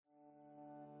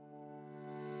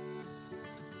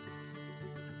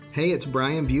Hey, it's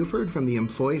Brian Buford from the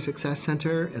Employee Success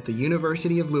Center at the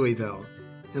University of Louisville,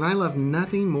 and I love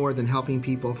nothing more than helping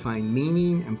people find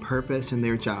meaning and purpose in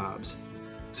their jobs.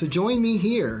 So join me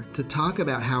here to talk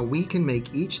about how we can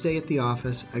make each day at the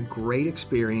office a great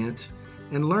experience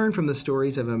and learn from the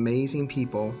stories of amazing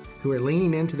people who are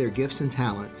leaning into their gifts and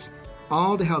talents,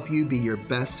 all to help you be your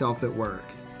best self at work.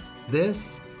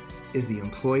 This is the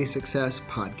Employee Success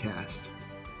Podcast.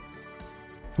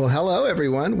 Well, hello,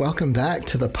 everyone. Welcome back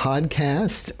to the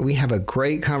podcast. We have a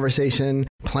great conversation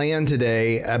planned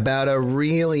today about a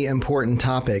really important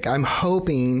topic. I'm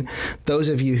hoping those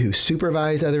of you who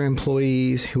supervise other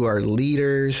employees, who are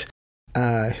leaders,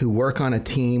 who work on a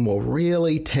team will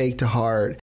really take to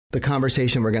heart the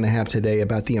conversation we're going to have today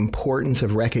about the importance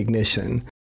of recognition.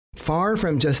 Far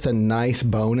from just a nice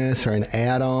bonus or an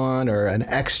add-on or an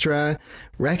extra,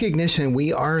 recognition,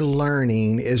 we are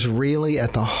learning, is really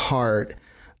at the heart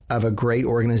of a great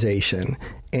organization.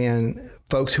 And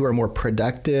folks who are more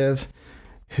productive,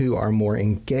 who are more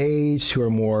engaged, who are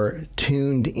more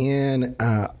tuned in,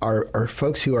 are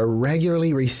folks who are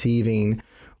regularly receiving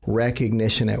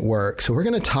recognition at work. So we're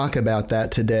going to talk about that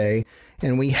today.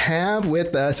 And we have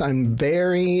with us, I'm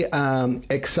very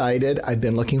excited. I've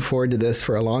been looking forward to this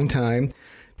for a long time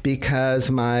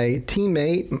because my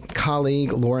teammate,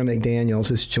 colleague, Laura McDaniels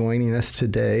is joining us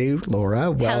today. Laura,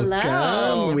 welcome.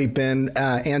 Hello. We've been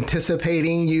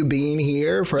anticipating you being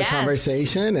here for a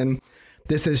conversation, and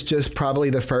this is just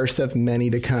probably the first of many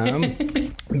to come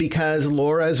because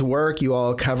Laura's work, you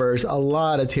all, covers a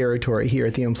lot of territory here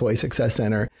at the Employee Success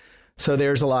Center. So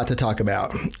there's a lot to talk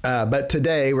about. But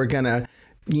today we're going to,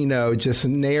 just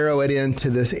narrow it into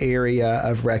this area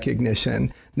of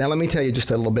recognition. Now, let me tell you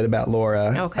just a little bit about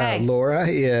Laura. Okay. Laura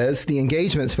is the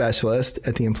engagement specialist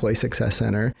at the Employee Success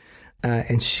Center,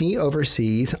 and she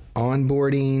oversees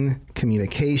onboarding,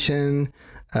 communication,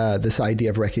 this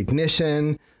idea of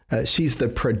recognition. She's the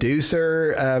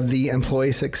producer of the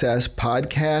Employee Success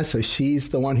podcast, so she's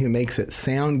the one who makes it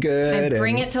sound good. And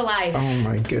bring it to life. Oh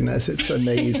my goodness, it's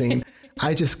amazing.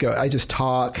 I just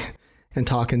talk and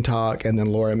talk and talk, and then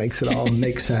Laura makes it all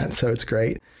make sense, so it's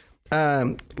great.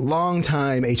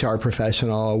 Long-time HR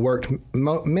professional, worked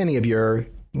many of your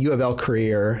U of L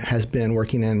career has been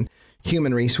working in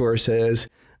human resources,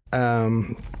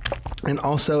 and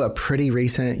also a pretty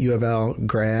recent U of L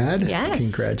grad. Yes.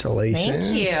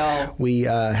 Congratulations. Thank you. We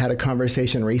had a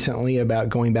conversation recently about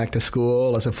going back to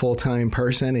school as a full-time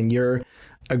person, and you're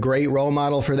a great role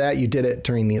model for that. You did it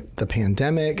during the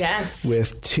pandemic. Yes.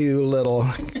 With two little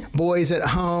boys at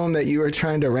home that you were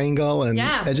trying to wrangle and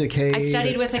educate. I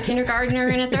studied with a kindergartner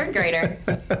and a third grader.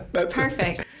 That's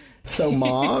perfect. So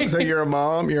you're a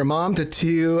mom. You're a mom to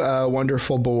two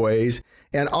wonderful boys.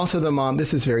 And also the mom,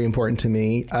 this is very important to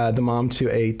me, the mom to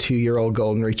a 2-year-old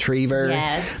golden retriever.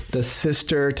 Yes. The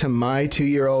sister to my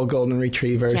 2-year-old golden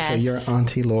retriever. Yes. So you're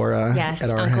Auntie Laura at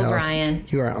our Uncle house. Brian.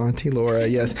 You are Auntie Laura,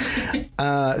 yes.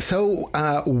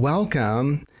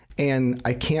 Welcome. And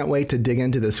I can't wait to dig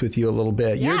into this with you a little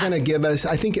bit. Yeah. You're going to give us,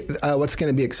 I think what's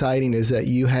going to be exciting is that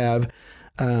you have,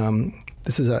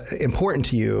 this is important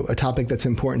to you, a topic that's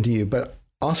important to you, but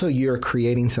also you're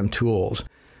creating some tools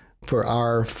for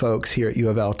our folks here at U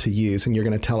of L to use. And you're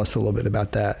going to tell us a little bit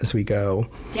about that as we go.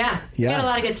 Yeah. We got a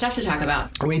lot of good stuff to talk about.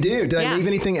 We do. Did I leave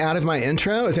anything out of my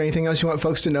intro? Is there anything else you want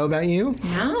folks to know about you?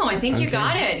 No, I think you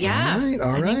got it. Yeah.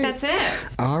 All right. I think that's it.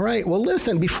 All right. Well,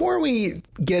 listen, before we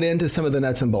get into some of the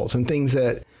nuts and bolts and things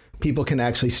that people can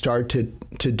actually start to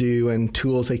do and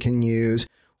tools they can use,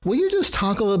 will you just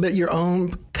talk a little bit your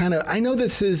own kind of, I know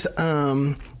this is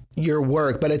your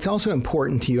work, but it's also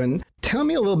important to you. And tell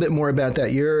me a little bit more about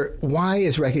that. Why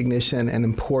is recognition an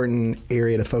important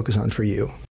area to focus on for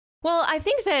you? Well, I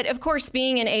think that, of course,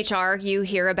 being in HR, you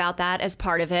hear about that as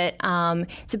part of it.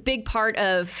 It's a big part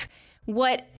of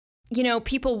what,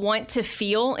 people want to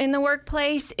feel in the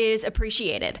workplace is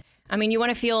appreciated. I mean, you want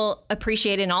to feel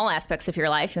appreciated in all aspects of your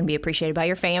life and be appreciated by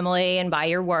your family and by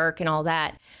your work and all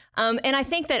that. And I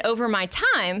think that over my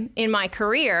time in my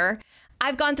career,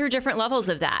 I've gone through different levels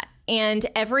of that. And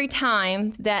every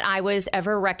time that I was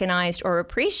ever recognized or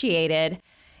appreciated,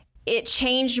 it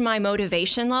changed my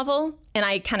motivation level. And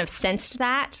I kind of sensed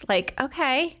that, like,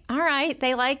 okay, all right,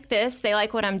 they like this. They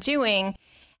like what I'm doing.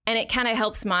 And it kind of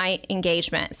helps my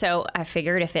engagement. So I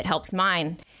figured if it helps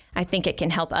mine, I think it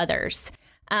can help others.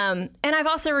 And I've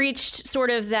also reached sort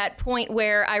of that point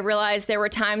where I realized there were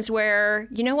times where,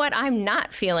 you know what, I'm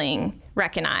not feeling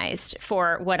recognized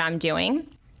for what I'm doing.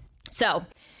 So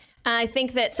I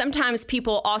think that sometimes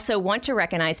people also want to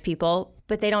recognize people,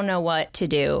 but they don't know what to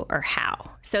do or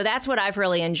how. So that's what I've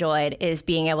really enjoyed, is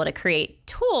being able to create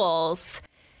tools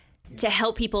to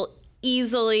help people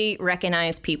easily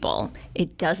recognize people.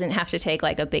 It doesn't have to take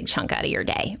like a big chunk out of your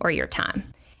day or your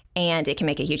time. And it can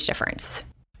make a huge difference.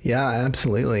 Yeah,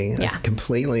 absolutely. Yeah. I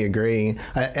completely agree.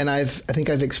 I think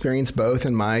I've experienced both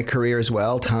in my career as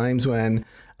well. Times when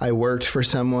I worked for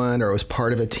someone or was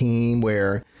part of a team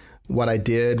where what I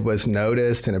did was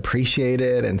noticed and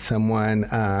appreciated, and someone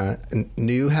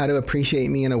knew how to appreciate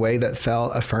me in a way that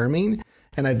felt affirming.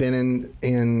 And I've been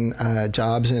in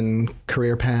jobs and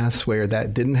career paths where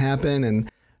that didn't happen.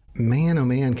 And man, oh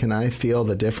man, can I feel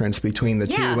the difference between the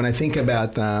two when I think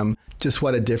about them, just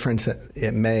what a difference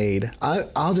it made.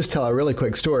 I'll just tell a really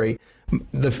quick story.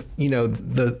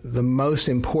 The most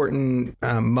important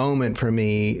moment for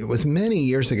me was many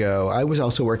years ago. I was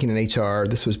also working in HR.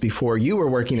 This was before you were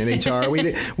working in HR.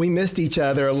 We missed each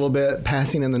other a little bit,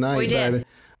 passing in the night. We did.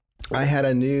 But I had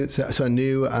a new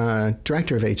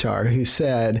director of HR who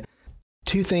said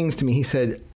two things to me. He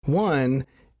said, one,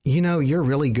 you're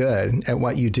really good at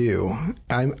what you do.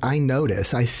 I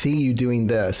notice, I see you doing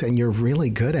this, and you're really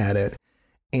good at it.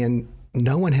 And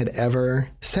no one had ever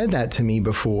said that to me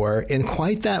before in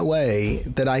quite that way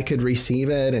that I could receive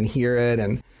it and hear it.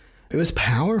 And it was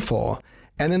powerful.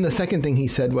 And then the second thing he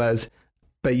said was,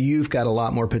 but you've got a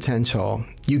lot more potential.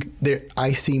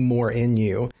 I see more in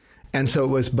you. And so it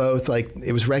was both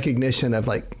it was recognition of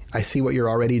I see what you're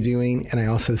already doing. And I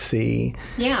also see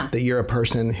that you're a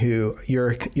person who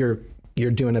you're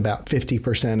doing about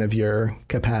 50% of your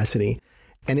capacity.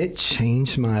 And it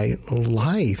changed my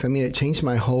life. I mean, it changed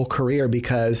my whole career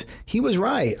because he was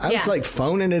right. I was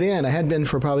phoning it in. I had been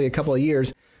for probably a couple of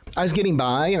years. I was getting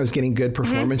by and I was getting good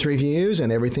performance reviews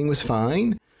and everything was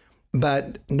fine.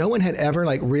 But no one had ever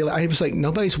really, I was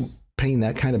nobody's paying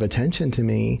that kind of attention to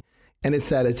me. And it's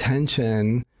that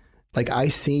attention, I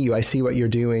see you, I see what you're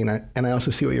doing. And I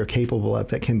also see what you're capable of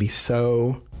that can be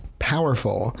so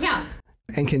powerful. Yeah.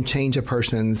 And can change a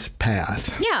person's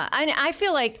path. Yeah, I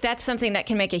feel like that's something that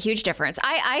can make a huge difference.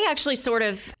 I actually sort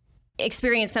of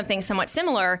experienced something somewhat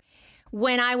similar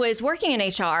when I was working in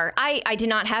HR. I did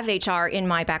not have HR in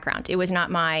my background. It was not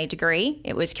my degree.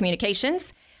 It was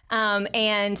communications.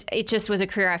 And it just was a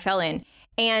career I fell in.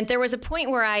 And there was a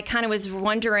point where I kind of was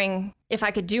wondering if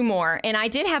I could do more. And I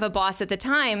did have a boss at the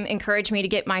time encourage me to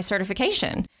get my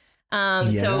certification.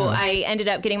 So I ended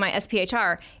up getting my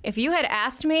SPHR. If you had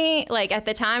asked me at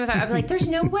the time, I'd be like, there's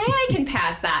no way I can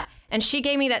pass that. And she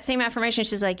gave me that same affirmation.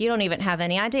 She's like, you don't even have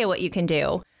any idea what you can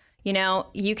do.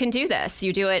 You can do this.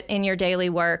 You do it in your daily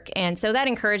work. And so that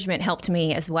encouragement helped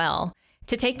me as well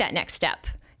to take that next step.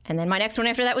 And then my next one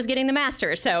after that was getting the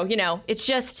master's. So, it's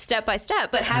just step by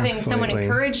step. But having someone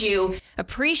encourage you,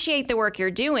 appreciate the work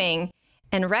you're doing,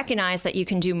 and recognize that you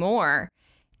can do more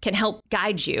can help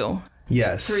guide you.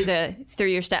 Yes. Through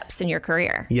your steps in your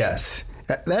career. Yes.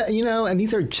 And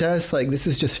these are just this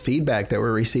is just feedback that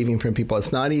we're receiving from people.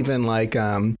 It's not even I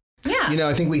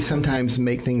think we sometimes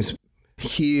make things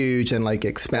huge and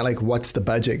expand, what's the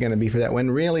budget going to be for that?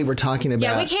 When really we're talking about.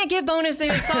 Yeah, we can't give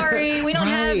bonuses. Sorry. We don't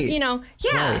have,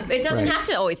 it doesn't have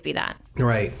to always be that.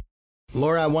 Right.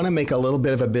 Laura, I want to make a little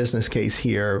bit of a business case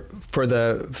here for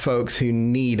the folks who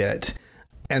need it.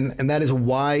 And that is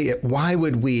why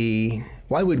would we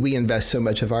invest so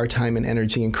much of our time and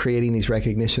energy in creating these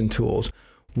recognition tools?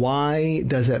 Why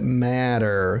does it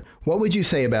matter? What would you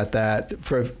say about that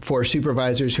for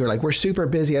supervisors who are we're super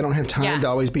busy. I don't have time to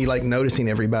always be noticing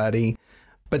everybody.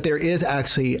 But there is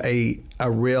actually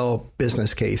a real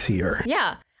business case here.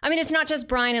 Yeah. I mean, it's not just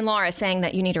Brian and Laura saying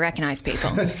that you need to recognize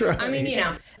people. That's right. I mean,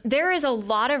 there is a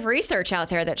lot of research out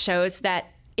there that shows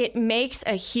that it makes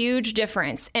a huge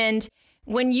difference. And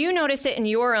when you notice it in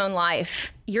your own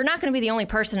life, you're not going to be the only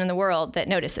person in the world that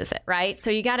notices it, right?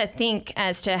 So you got to think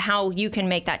as to how you can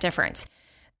make that difference.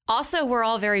 Also, we're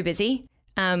all very busy.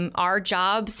 Our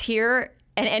jobs here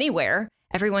and anywhere,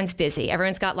 everyone's busy.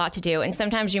 Everyone's got a lot to do. And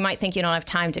sometimes you might think you don't have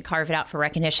time to carve it out for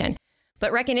recognition.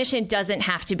 But recognition doesn't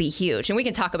have to be huge. And we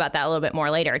can talk about that a little bit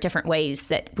more later, different ways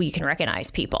that we can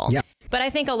recognize people. Yeah. But I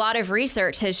think a lot of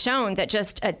research has shown that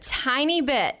just a tiny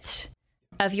bit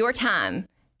of your time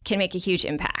can make a huge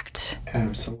impact.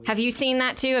 Absolutely. Have you seen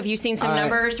that too? Have you seen some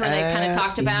numbers where they kind of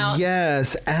talked about?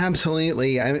 Yes,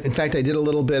 absolutely. In fact, I did a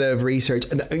little bit of research.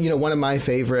 One of my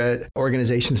favorite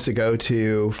organizations to go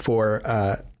to for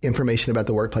information about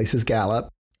the workplace is Gallup.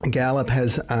 Gallup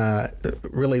has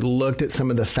really looked at some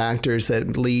of the factors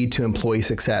that lead to employee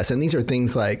success. And these are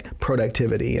things like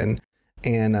productivity and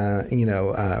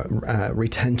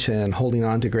retention, holding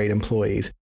on to great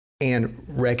employees, and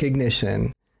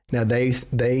recognition. Now, they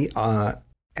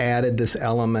added this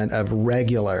element of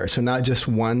regular. So not just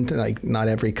not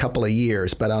every couple of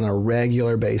years, but on a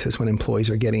regular basis when employees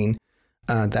are getting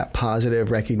that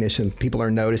positive recognition, people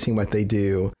are noticing what they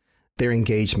do, their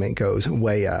engagement goes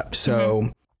way up.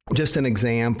 So just an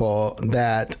example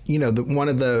that, one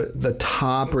of the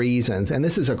top reasons, and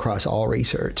this is across all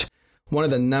research, one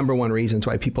of the number one reasons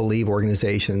why people leave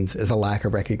organizations is a lack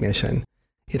of recognition.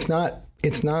 It's not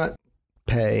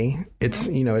pay. It's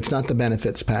not the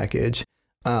benefits package.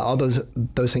 All those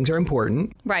things are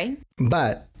important. Right.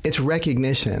 But it's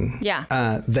recognition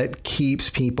that keeps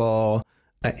people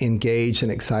engaged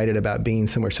and excited about being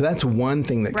somewhere. So that's one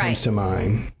thing that comes to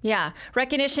mind. Yeah.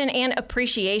 Recognition and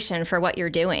appreciation for what you're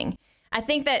doing. I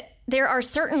think that there are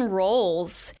certain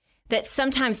roles that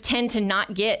sometimes tend to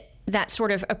not get that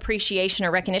sort of appreciation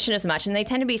or recognition as much. And they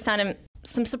tend to be some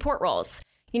support roles.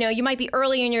 You might be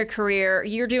early in your career.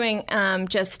 You're doing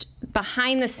just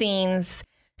behind the scenes,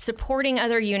 supporting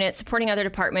other units, supporting other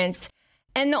departments.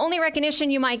 And the only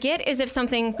recognition you might get is if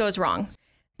something goes wrong.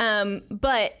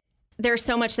 But there's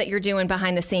so much that you're doing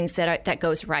behind the scenes that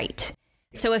goes right.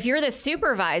 So if you're the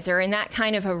supervisor in that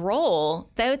kind of a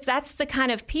role, that's the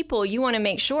kind of people you want to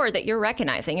make sure that you're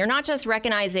recognizing. You're not just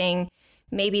recognizing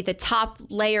maybe the top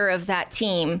layer of that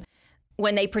team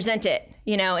when they present it,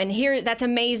 and here, that's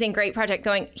amazing, great project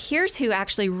going, here's who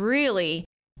actually really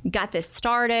got this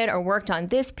started or worked on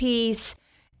this piece,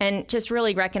 and just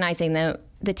really recognizing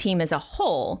the team as a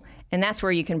whole. And that's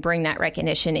where you can bring that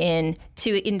recognition in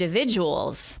to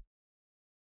individuals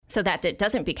so that it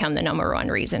doesn't become the number one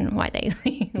reason why they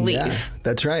leave. Yeah,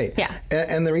 that's right. Yeah.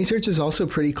 And the research is also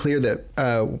pretty clear that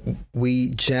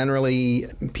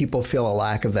people feel a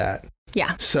lack of that.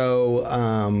 Yeah. So,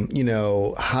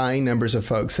 high numbers of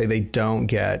folks say they don't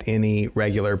get any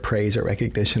regular praise or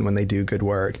recognition when they do good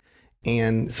work.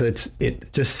 And so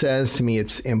it just says to me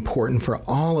it's important for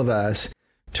all of us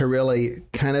to really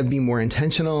kind of be more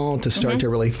intentional, to start to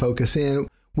really focus in.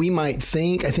 We might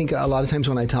I think a lot of times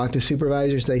when I talk to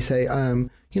supervisors, they say,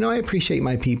 I appreciate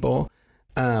my people.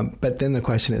 But then the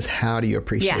question is, how do you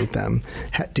appreciate them?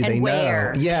 Do they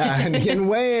where? know? Yeah, and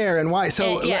where and why?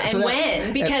 So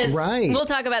when? Because right. We'll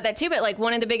talk about that too. But like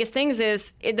one of the biggest things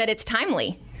is that it's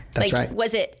timely. That's right.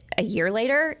 Was it a year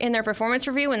later in their performance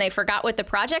review when they forgot what the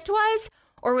project was,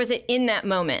 or was it in that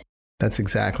moment? That's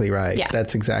exactly right. Yeah.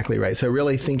 That's exactly right. So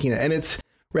really thinking, and it's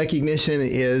recognition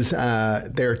is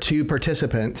there are two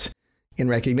participants in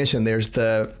recognition. There's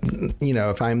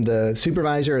if I'm the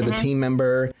supervisor or the team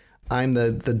member, I'm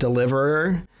the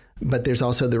deliverer, but there's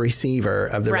also the receiver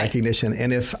of the recognition.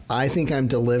 And if I think I'm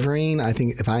delivering,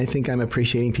 if I think I'm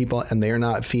appreciating people and they're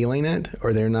not feeling it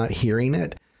or they're not hearing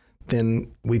it,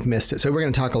 then we've missed it. So we're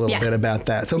going to talk a little bit about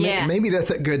that. So maybe that's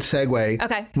a good segue.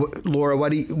 Okay. Laura,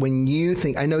 when you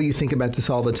think, I know you think about this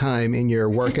all the time in your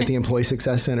work at the Employee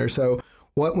Success Center. So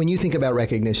when you think about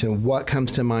recognition, what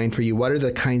comes to mind for you? What are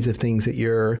the kinds of things that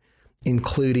you're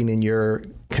including in your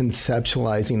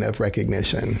conceptualizing of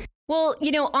recognition? Well,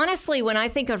 honestly, when I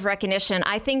think of recognition,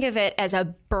 I think of it as a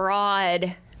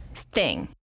broad thing.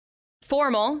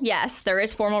 Formal, yes, there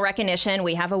is formal recognition.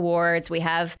 We have awards, we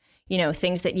have,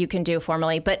 things that you can do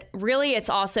formally, but really it's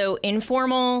also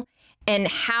informal, and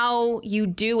how you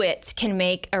do it can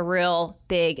make a real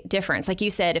big difference. Like you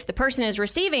said, if the person is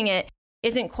receiving it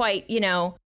isn't quite,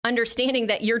 understanding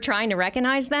that you're trying to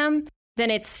recognize them,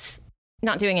 then it's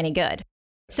not doing any good.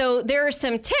 So there are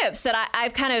some tips that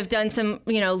I've kind of done some,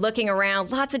 looking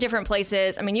around lots of different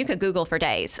places. I mean, you could Google for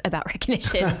days about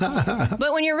recognition.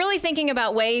 But when you're really thinking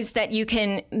about ways that you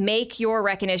can make your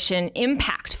recognition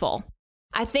impactful,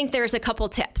 I think there's a couple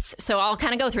tips. So I'll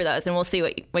kind of go through those and we'll see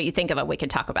what you think of it. We can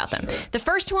talk about them. Sure. The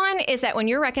first one is that when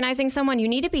you're recognizing someone, you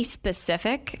need to be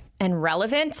specific and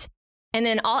relevant. And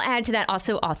then I'll add to that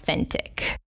also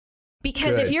authentic.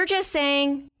 Because if you're just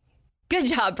saying, good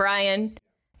job, Brian,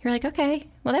 you're like, okay,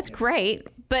 well, that's great.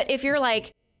 But if you're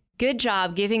like, good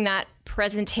job giving that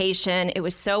presentation, it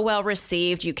was so well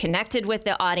received, you connected with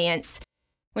the audience.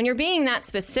 When you're being that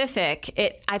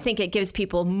specific, I think it gives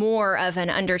people more of an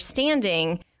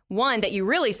understanding, one, that you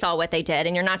really saw what they did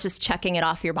and you're not just checking it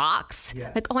off your box.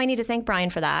 Yes. Like, oh, I need to thank Brian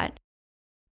for that.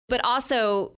 But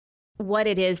also what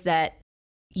it is that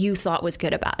you thought was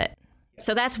good about it.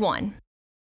 So that's one.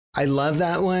 I love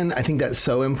that one. I think that's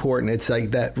so important. It's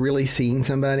like that really seeing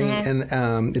somebody and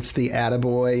it's the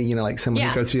attaboy, like someone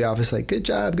who goes through the office like, good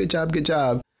job, good job, good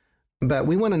job. But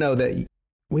we want to know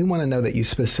that you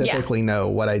specifically know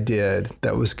what I did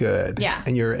that was good. Yeah.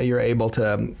 And you're able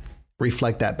to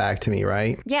reflect that back to me,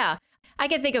 right? Yeah. I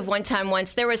can think of once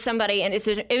there was somebody, and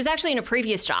it was actually in a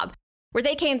previous job, where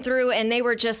they came through and they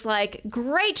were just like,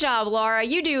 great job, Laura,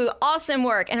 you do awesome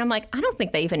work. And I'm like, I don't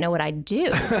think they even know what I do.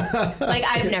 Like,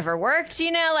 I've never worked, So,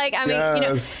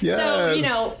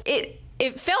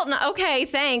 it felt, okay,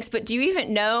 thanks. But do you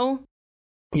even know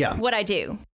what I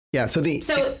do. Yeah. So there's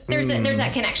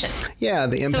that connection. Yeah.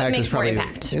 The impact so it makes is probably, more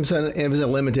impact. It was a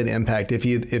limited impact if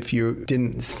you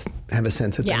didn't have a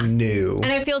sense that they knew.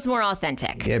 And it feels more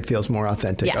authentic. It feels more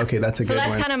authentic. Yeah. Okay. That's a good one. So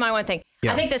that's kind of my one thing.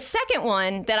 Yeah. I think the second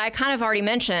one that I kind of already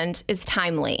mentioned is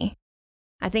timely.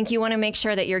 I think you want to make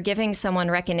sure that you're giving someone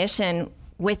recognition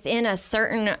within a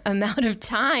certain amount of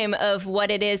time of what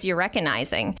it is you're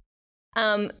recognizing.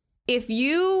 If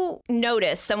you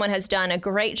notice someone has done a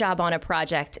great job on a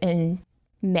project in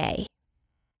May,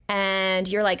 and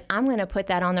you're like, I'm going to put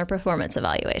that on their performance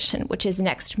evaluation, which is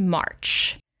next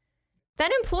March,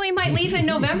 that employee might leave in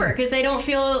November because they don't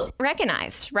feel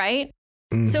recognized, right?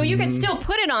 Mm-hmm. So you can still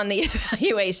put it on the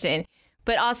evaluation,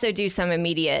 but also do some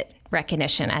immediate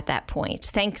recognition at that point.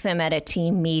 Thank them at a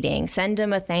team meeting, send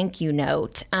them a thank you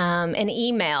note, an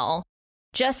email,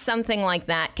 just something like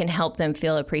that can help them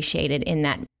feel appreciated in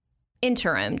that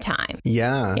interim time.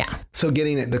 Yeah. Yeah. So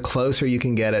getting it, the closer you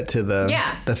can get it to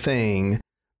the thing,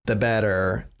 the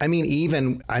better.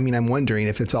 I'm wondering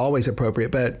if it's always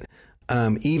appropriate, but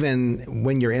even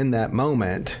when you're in that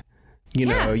moment, you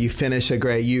know, you finish a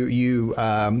great,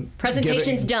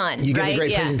 presentation's done. You give a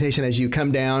great presentation as you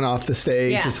come down off the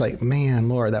stage. Yeah. It's like, man,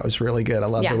 Laura, that was really good. I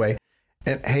love the way.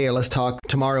 And hey, let's talk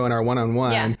tomorrow in our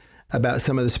one-on-one about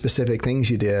some of the specific things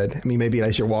you did. I mean, maybe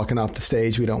as you're walking off the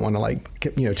stage, we don't want to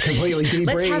completely debrief.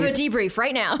 Let's have a debrief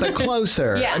right now. But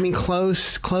closer. I mean,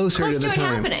 closer to the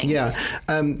time. Happening. Yeah.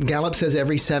 Gallup says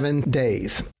every 7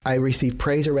 days, I receive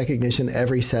praise or recognition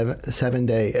every 7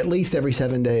 days, at least every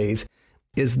 7 days.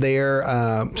 Is their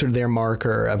sort of their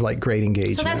marker of like great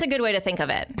engagement. So that's a good way to think of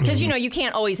it. Because, you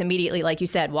can't always immediately, like you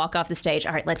said, walk off the stage.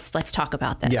 All right, let's talk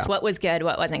about this. Yeah. What was good?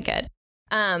 What wasn't good?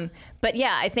 But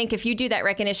yeah, I think if you do that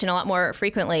recognition a lot more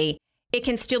frequently, it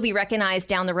can still be recognized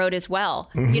down the road as well.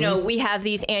 Mm-hmm. We have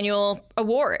these annual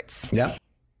awards. Yeah.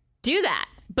 Do that.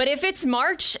 But if it's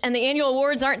March and the annual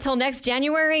awards aren't till next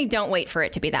January, don't wait for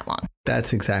it to be that long.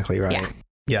 That's exactly right. Yeah.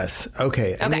 Yes.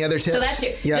 Okay. Any other tips? So that's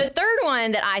two. Yeah. The third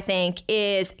one that I think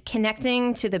is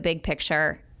connecting to the big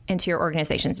picture and to your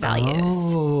organization's values.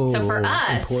 So for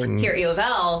us here at U of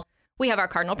L, we have our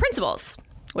cardinal principles,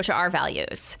 which are our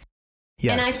values.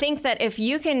 Yes. And I think that if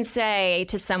you can say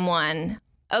to someone,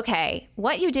 okay,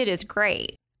 what you did is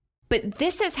great, but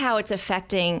this is how it's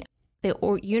affecting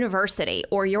the university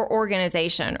or your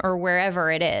organization or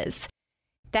wherever it is,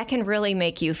 that can really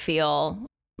make you feel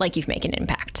like you've made an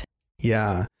impact.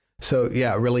 Yeah. So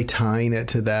really tying it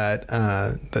to that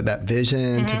that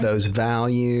vision, to those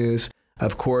values.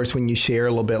 Of course, when you share a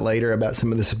little bit later about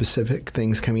some of the specific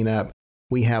things coming up,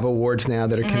 we have awards now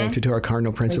that are connected to our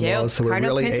cardinal principles. So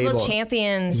Cardinal we're really principle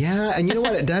champions. Yeah, and you know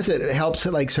what it does? It helps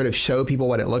to sort of show people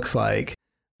what it looks like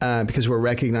because we're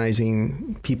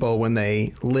recognizing people when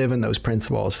they live in those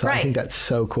principles. So I think that's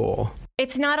so cool.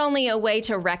 It's not only a way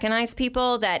to recognize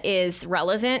people that is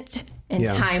relevant and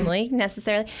timely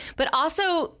necessarily, but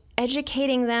also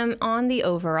educating them on the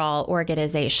overall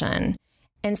organization.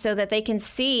 And so that they can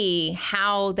see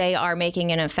how they are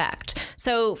making an effect.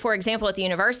 So, for example, at the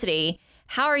university,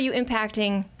 how are you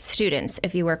impacting students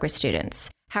if you work with students?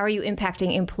 How are you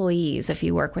impacting employees if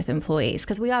you work with employees?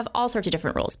 Because we have all sorts of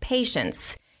different roles,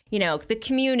 patients, the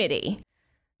community.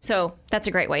 So that's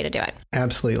a great way to do it.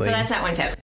 Absolutely. So that's that one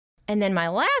tip. And then my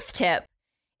last tip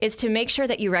is to make sure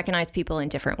that you recognize people in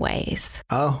different ways.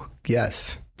 Oh,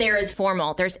 yes. There is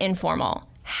formal, there's informal,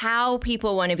 how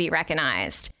people want to be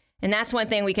recognized. And that's one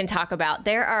thing we can talk about.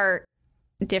 There are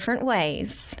different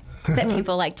ways that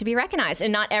people like to be recognized,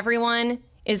 and not everyone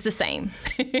is the same.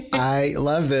 I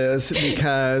love this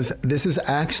because this is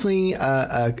actually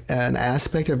an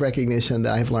aspect of recognition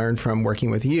that I've learned from working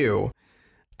with you.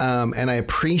 And I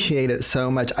appreciate it so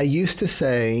much. I used to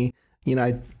say,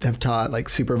 I have taught like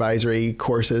supervisory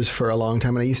courses for a long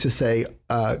time. And I used to say,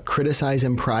 criticize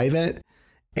in private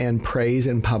and praise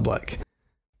in public.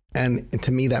 And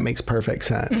to me, that makes perfect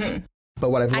sense. Mm-hmm. But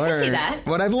what I've learned, I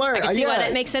can see why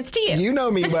that makes sense to you. You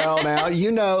know me well now.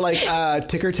 Like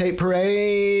ticker tape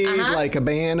parade, like a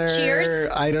banner. Cheers.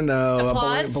 I don't know.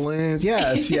 Applause. A balloon.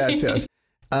 Yes.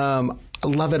 I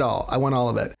love it all. I want all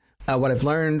of it. What I've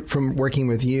learned from working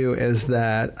with you is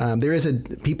that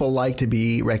people like to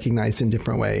be recognized in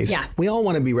different ways. Yeah. We all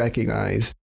want to be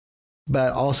recognized,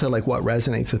 but also like what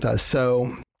resonates with us.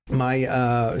 So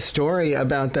my story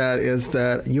about that is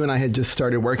that you and I had just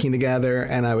started working together,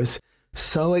 and I was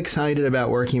so excited about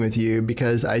working with you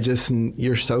because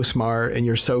you're so smart and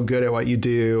you're so good at what you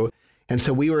do. And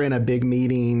so we were in a big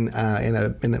meeting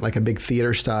in like a big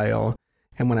theater style.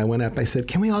 And when I went up, I said,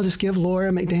 can we all just give Laura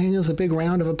McDaniels a big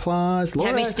round of applause? Laura,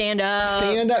 have me stand up.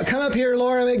 Stand up. Come up here,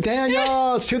 Laura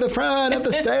McDaniels, to the front of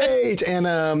the stage.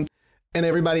 And And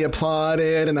everybody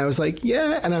applauded. And I was like,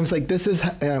 yeah. And I was like, this is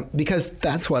because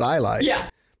that's what I like. Yeah.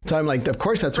 So I'm like, of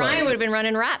course, that's Ryan would have been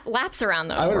running laps around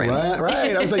the room.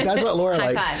 Right. I was like, that's what Laura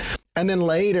High likes. fives. And then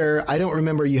later, I don't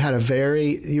remember, you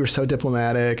were so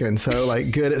diplomatic and so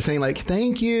like good at saying like,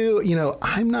 thank you. You know,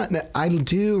 I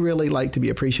do really like to be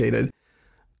appreciated,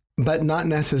 but not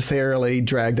necessarily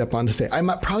dragged up on stage. I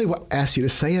might probably ask you to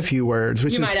say a few words,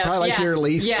 which is probably like your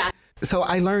least. Yeah. So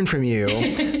I learned from you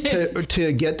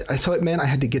to get, so it meant I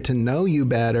had to get to know you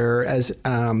better as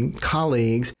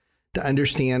colleagues to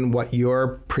understand what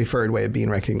your preferred way of being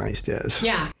recognized is.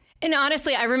 Yeah. And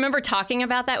honestly, I remember talking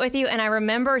about that with you, and I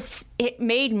remember it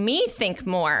made me think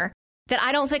more that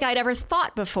I don't think I'd ever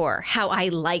thought before how I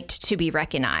liked to be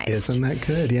recognized. Isn't that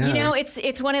good? Yeah. You know,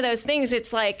 it's one of those things.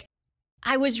 It's like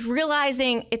I was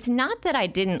realizing it's not that I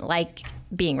didn't like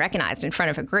being recognized in front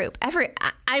of a group.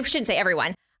 I shouldn't say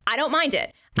everyone. I don't mind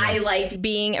it. Yeah. I like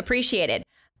being appreciated.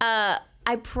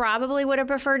 I probably would have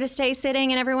preferred to stay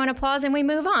sitting and everyone applauds and we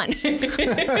move on.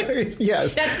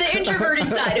 Yes. That's the introverted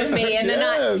side of me. And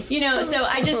yes. So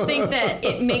I just think that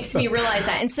it makes me realize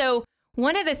that. And so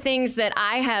one of the things that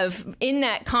I have in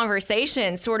that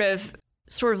conversation sort of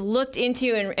looked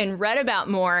into and read about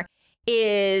more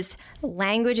is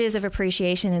languages of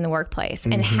appreciation in the workplace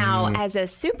and how as a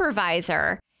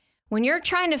supervisor, when you're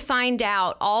trying to find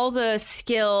out all the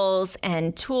skills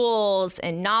and tools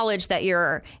and knowledge that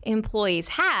your employees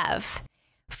have,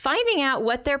 finding out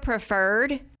what their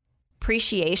preferred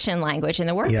appreciation language in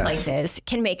the workplace is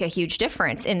can make a huge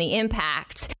difference in the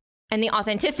impact and the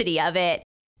authenticity of it,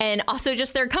 and also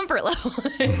just their comfort level,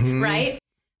 right?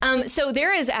 So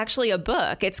there is actually a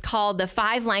book. It's called The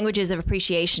 5 Languages of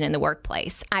Appreciation in the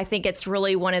Workplace. I think it's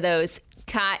really one of those.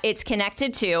 It's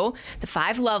connected to the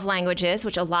 5 love languages,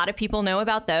 which a lot of people know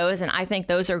about those. And I think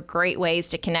those are great ways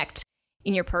to connect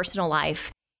in your personal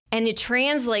life. And to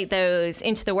translate those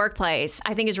into the workplace,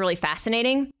 I think is really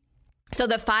fascinating. So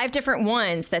the 5 different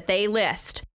ones that they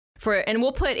list and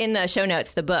we'll put in the show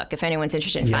notes the book if anyone's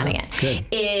interested in finding it, good.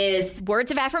 Is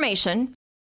words of affirmation.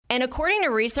 And according to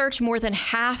research, more than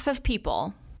half of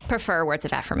people prefer words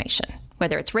of affirmation,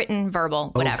 whether it's written,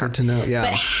 verbal, whatever. Oh, good to know. Yeah.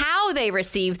 But how they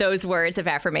receive those words of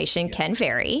affirmation can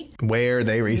vary. Where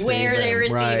they receive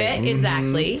it,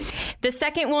 exactly. The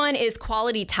second one is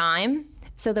quality time.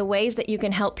 So the ways that you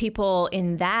can help people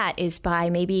in that is by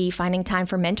maybe finding time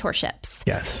for mentorships.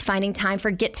 Yes. Finding time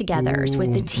for get-togethers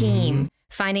with the team.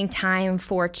 Finding time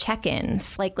for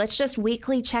check-ins. Like, let's just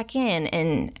weekly check in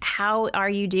and how are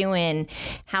you doing?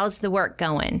 How's the work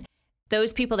going?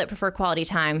 Those people that prefer quality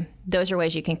time, those are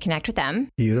ways you can connect with them.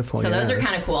 Beautiful. So those are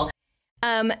kind of cool.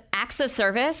 Acts of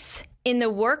service in the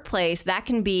workplace, that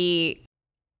can be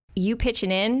you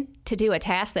pitching in to do a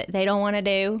task that they don't want to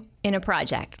do in a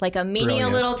project, like a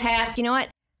menial little task. You know what?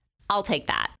 I'll take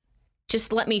that.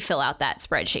 Just let me fill out that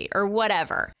spreadsheet or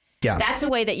whatever. Yeah. That's a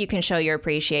way that you can show your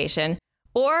appreciation.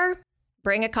 Or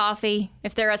bring a coffee.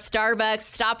 If they're a Starbucks,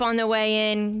 stop on the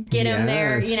way in, get them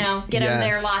their, get them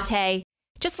their latte.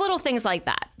 Just little things like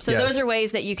that. So those are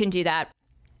ways that you can do that.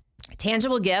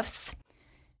 Tangible gifts.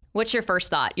 What's your first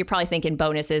thought? You're probably thinking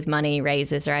bonuses, money,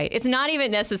 raises, right? It's not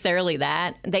even necessarily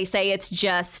that. They say it's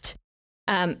just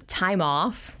time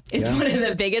off is one of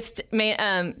the biggest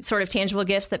sort of tangible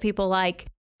gifts that people like.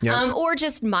 Yep. Or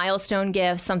just milestone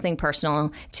gifts, something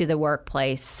personal to the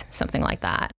workplace, something like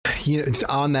that.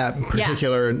 On that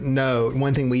particular note,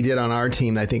 one thing we did on our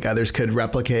team that I think others could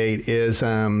replicate is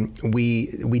we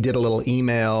did a little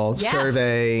email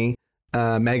survey.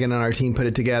 Megan and our team put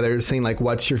it together, saying like,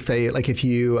 what's your favorite? Like,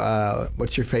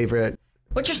 what's your favorite?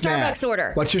 What's your Starbucks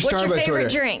order? What's your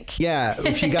favorite drink? Yeah,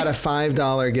 if you got a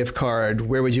 $5 gift card,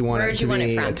 where would you want it to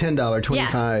be? A $10,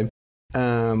 $25.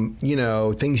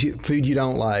 Food you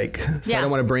don't like. So I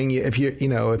don't want to bring you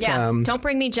don't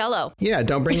bring me Jell-O. Yeah,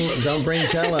 don't bring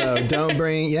Jell-O. Don't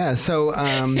bring So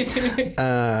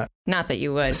not that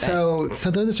you would. So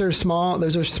those are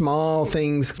small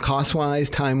things, cost wise,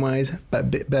 time wise, but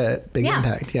big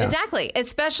impact. Yeah, exactly.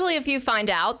 Especially if you find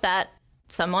out that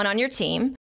someone on your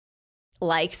team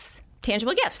likes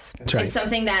tangible gifts. That's right. It's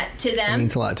something that to them... It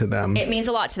means a lot to them. It means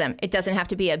a lot to them. It doesn't have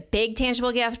to be a big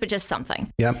tangible gift, but just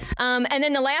something. Yep. And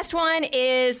then the last one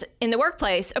is, in the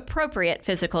workplace, appropriate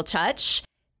physical touch.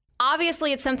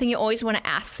 Obviously, it's something you always want to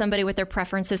ask somebody what their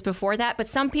preferences before that, but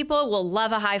some people will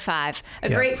love a high five. A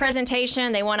great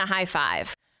presentation, they want a high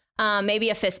five.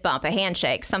 Maybe a fist bump, a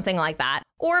handshake, something like that.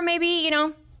 Or maybe,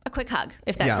 a quick hug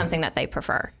if that's something that they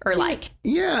prefer or like.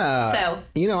 Yeah. So,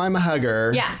 I'm a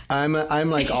hugger. Yeah. I'm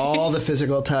like all the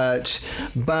physical touch,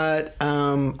 but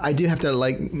I do have to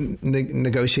like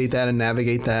negotiate that and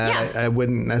navigate that. Yeah. I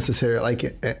wouldn't necessarily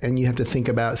and you have to think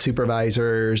about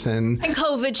supervisors and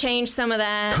COVID changed some of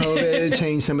that. COVID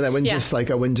changed some of that.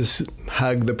 I wouldn't just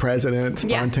hug the president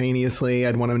spontaneously.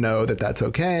 I'd want to know that that's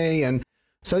okay. And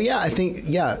so, I think,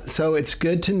 so it's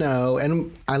good to know.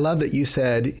 And I love that you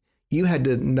said you had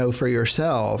to know for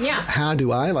yourself, how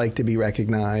do I like to be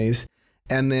recognized?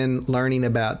 And then learning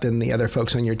about then the other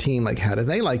folks on your team, like how do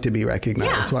they like to be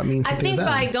recognized? What means something to them?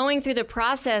 I think by going through the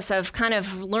process of kind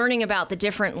of learning about the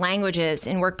different languages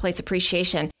in workplace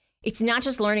appreciation, it's not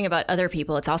just learning about other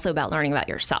people, it's also about learning about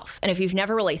yourself. And if you've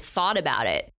never really thought about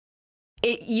it,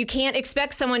 you can't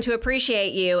expect someone to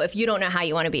appreciate you if you don't know how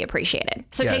you want to be appreciated.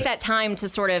 So take that time to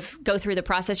sort of go through the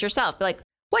process yourself. Be like,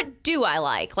 what do I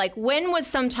like? Like, when was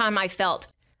some time I felt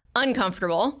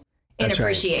uncomfortable in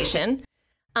appreciation?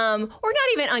 Or not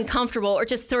even uncomfortable, or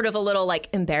just sort of a little like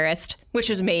embarrassed, which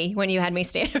was me when you had me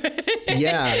stand.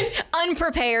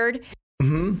 Unprepared,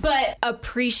 but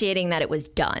appreciating that it was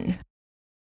done.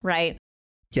 Right?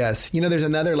 Yes. There's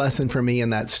another lesson for me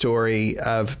in that story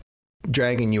of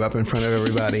dragging you up in front of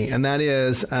everybody. And that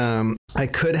is, I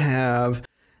could have,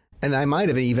 and I might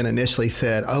have even initially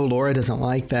said, oh, Laura doesn't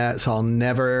like that, so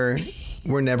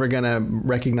we're never going to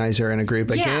recognize her in a group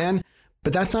again.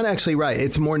 But that's not actually right.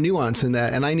 It's more nuanced than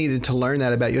that. And I needed to learn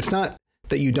that about you. It's not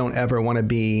that you don't ever want to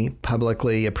be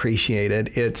publicly appreciated.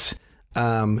 It's,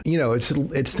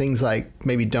 it's things like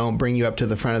maybe don't bring you up to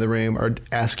the front of the room or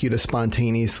ask you to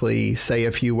spontaneously say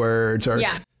a few words or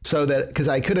so that, because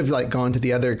I could have like gone to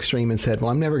the other extreme and said,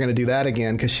 well, I'm never going to do that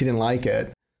again because she didn't like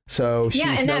it. So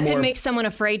and that could make someone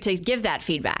afraid to give that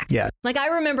feedback. Yeah. Like I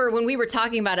remember when we were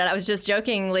talking about it, I was just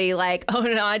jokingly like, oh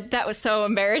no, that was so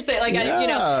embarrassing. Like,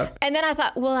 and then I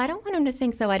thought, well, I don't want him to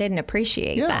think though I didn't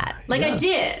appreciate that. Like I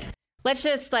did. Let's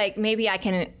just like, maybe I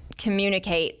can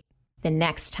communicate the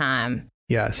next time.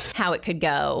 Yes. How it could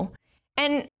go.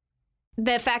 And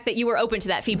the fact that you were open to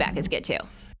that feedback is good too.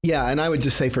 Yeah, and I would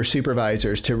just say for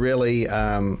supervisors to really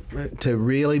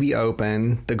be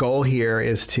open. The goal here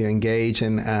is to engage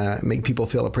and make people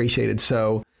feel appreciated.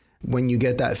 So when you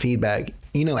get that feedback,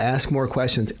 ask more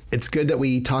questions. It's good that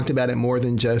we talked about it more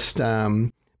than just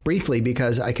briefly,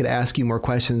 because I could ask you more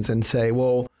questions and say,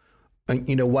 well,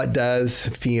 what does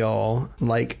feel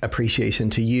like appreciation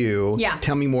to you? Yeah.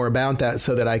 Tell me more about that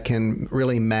so that I can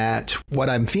really match what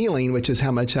I'm feeling, which is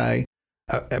how much I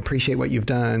appreciate what you've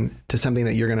done, to something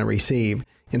that you're going to receive,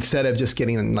 instead of just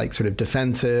getting like sort of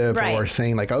defensive or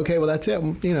saying like, okay, well, that's it.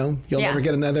 You'll never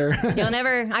get another. You'll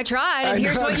never. I tried. And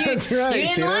here's what you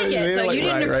didn't like it. So you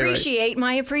didn't appreciate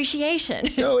my appreciation.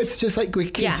 No, it's just like we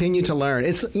continue to learn.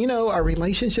 It's, our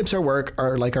relationships, our work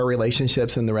are like our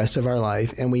relationships in the rest of our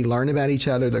life. And we learn about each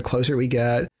other the closer we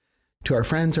get to our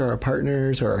friends or our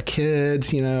partners or our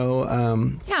kids, we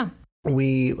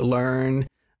learn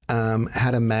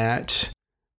how to match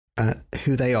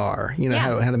who they are,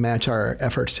 how to match our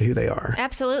efforts to who they are.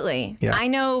 Absolutely. Yeah. I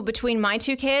know between my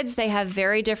two kids, they have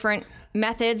very different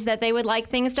methods that they would like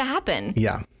things to happen.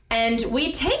 Yeah. And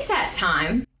we take that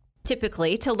time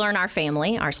typically to learn our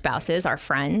family, our spouses, our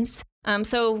friends.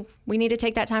 So we need to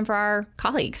take that time for our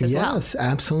colleagues as well. Yes,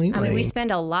 absolutely. I mean, we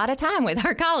spend a lot of time with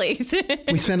our colleagues.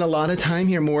 We spend a lot of time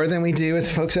here, more than we do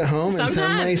with folks at home in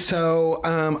some ways. So,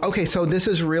 so this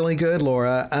is really good,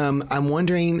 Laura. I'm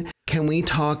wondering, can we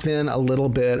talk then a little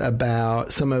bit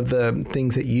about some of the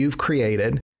things that you've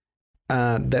created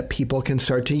that people can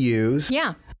start to use?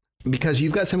 Yeah. Because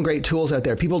you've got some great tools out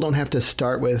there. People don't have to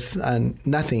start with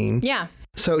nothing. Yeah.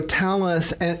 So tell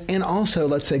us, and also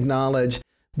let's acknowledge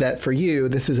that for you,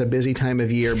 this is a busy time of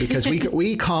year, because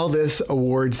we call this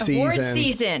award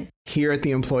season here at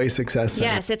the Employee Success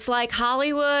Center. Yes, it's like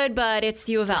Hollywood, but it's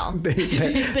U of L.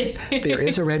 There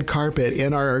is a red carpet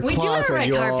in our closet,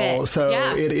 you all. So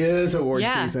it is award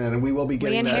season, and we will be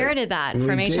getting We inherited that from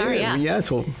HR, Yes.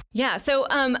 Well. Yeah, so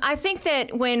I think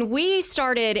that when we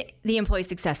started the Employee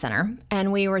Success Center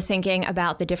and we were thinking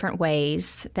about the different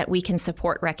ways that we can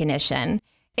support recognition,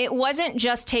 it wasn't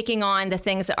just taking on the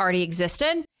things that already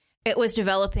existed. It was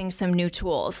developing some new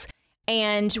tools.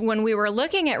 And when we were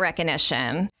looking at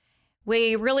recognition,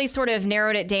 we really sort of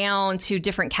narrowed it down to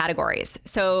different categories.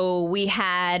 So we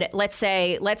had, let's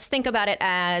think about it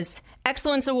as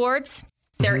excellence awards.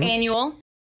 They're annual,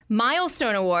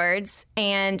 milestone awards,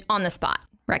 and on-the-spot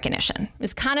recognition.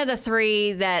 It's kind of the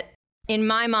three that, in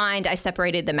my mind, I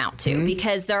separated them out to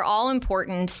because they're all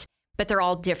important, but they're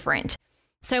all different.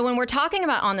 So when we're talking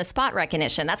about on-the-spot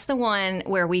recognition, that's the one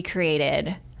where we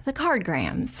created the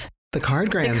cardgrams. The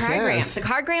cardgrams, yes. The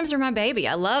cardgrams are my baby.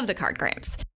 I love the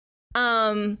cardgrams.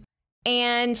 And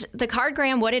the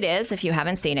cardgram, what it is, if you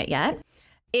haven't seen it yet,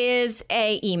 is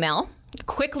a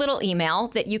quick little email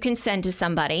that you can send to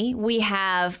somebody.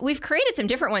 We've created some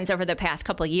different ones over the past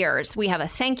couple of years. We have a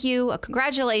thank you, a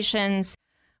congratulations.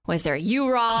 Was there a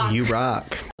you rock? You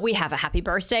rock. We have a happy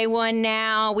birthday one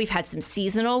now. We've had some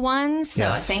seasonal ones. So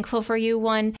Yes. a thankful for you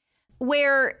one,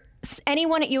 where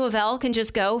anyone at U of L can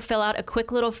just go fill out a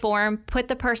quick little form, put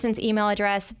the person's email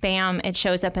address, bam, it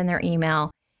shows up in their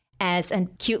email as a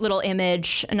cute little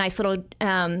image, a nice little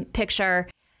picture,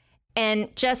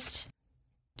 and just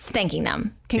thanking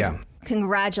them,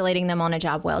 congratulating them on a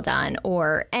job well done,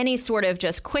 or any sort of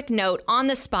just quick note on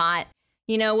the spot.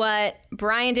 You know what?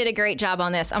 Brian did a great job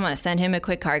on this. I'm going to send him a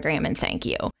quick cardgram and thank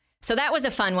you. So that was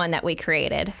a fun one that we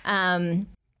created.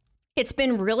 It's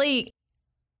been really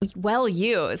well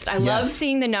used. I love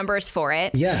seeing the numbers for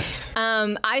it. Yes.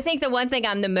 I think the one thing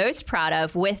I'm the most proud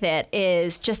of with it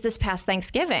is just this past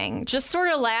Thanksgiving, just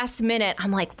sort of last minute.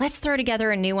 I'm like, let's throw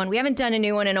together a new one. We haven't done a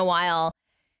new one in a while.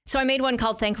 So I made one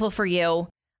called Thankful for You.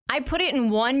 I put it in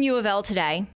one U of L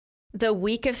today, the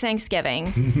week of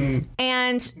Thanksgiving,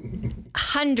 and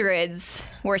hundreds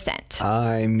were sent.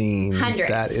 I mean, hundreds.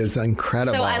 That is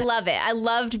incredible. So I love it. I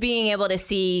loved being able to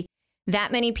see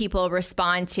that many people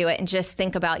respond to it and just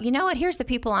think about, you know what, here's the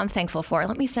people I'm thankful for.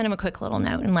 Let me send them a quick little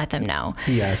note and let them know.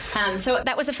 Yes. So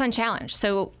that was a fun challenge.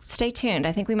 So stay tuned.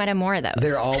 I think we might have more of those.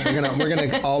 We're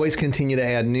gonna always continue to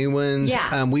add new ones.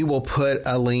 Yeah. We will put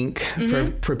a link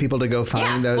for people to go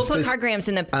find those. We'll put cardgrams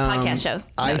in the podcast show.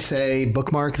 I say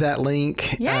bookmark that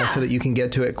link so that you can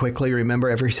get to it quickly. Remember,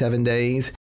 every 7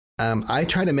 days. I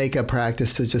try to make a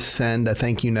practice to just send a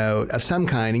thank you note of some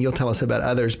kind, and you'll tell us about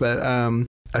others, but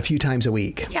a few times a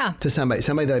week to somebody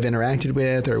that I've interacted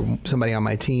with or somebody on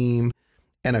my team.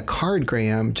 And a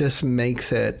cardgram just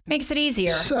makes it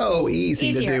easier. So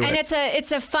easy to do. And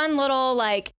it's a fun little,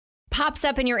 like, pops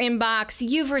up in your inbox.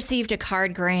 You've received a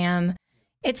cardgram.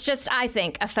 It's just, I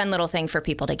think, a fun little thing for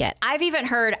people to get. I've even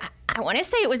heard, I want to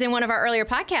say it was in one of our earlier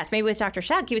podcasts, maybe with Dr.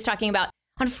 Shuck, he was talking about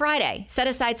on Friday, set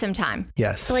aside some time.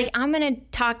 Yes. So, like, I'm going to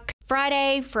talk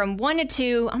Friday from 1 to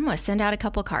 2. I'm going to send out a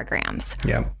couple cardgrams.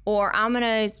 Yeah. Or I'm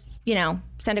going to,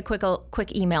 send a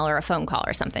quick email or a phone call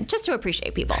or something just to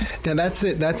appreciate people. Now that's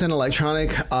it. That's an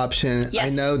electronic option.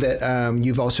 Yes. I know that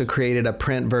you've also created a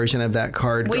print version of that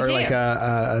card, We do. Like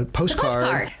a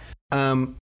postcard.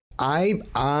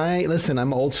 I listen,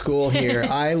 I'm old school here.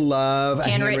 I love a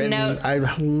handwritten note. I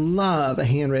love a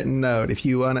handwritten note. If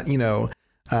you want to,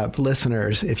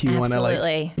 listeners, if you want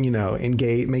to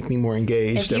engage, make me more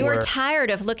engaged. If you are tired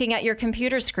of looking at your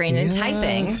computer screen and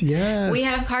typing, we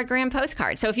have cardgram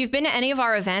postcards. So if you've been to any of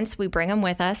our events, we bring them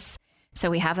with us. So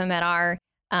we have them at our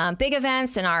big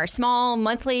events and our small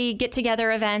monthly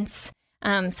get-together events.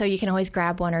 So you can always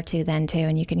grab one or two then too,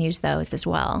 and you can use those as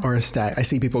well. Or a stack. I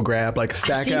see people grab like a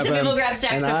stack of them. I've seen some people grab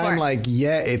stacks before. I'm like,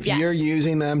 if you're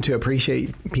using them to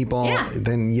appreciate people,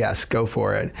 then yes, go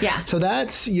for it. Yeah. So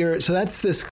that's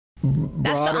this.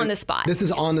 That's the on the spot. This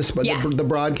is on the spot. Yeah. The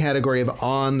broad category of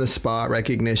on the spot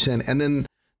recognition, and then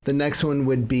the next one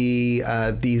would be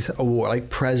these award, like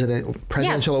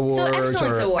presidential awards, so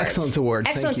excellence awards. Excellence awards.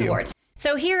 Excellence Thank you. awards.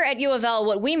 So here at U of L,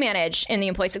 what we manage in the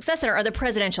Employee Success Center are the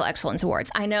Presidential Excellence Awards.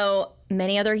 I know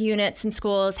many other units and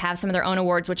schools have some of their own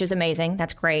awards, which is amazing.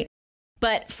 That's great.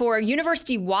 But for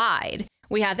university-wide,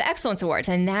 we have the Excellence Awards,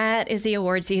 and that is the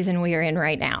award season we are in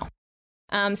right now.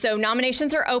 So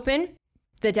nominations are open.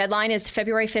 The deadline is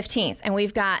February 15th, and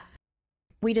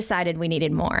we decided we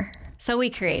needed more. So we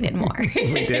created more.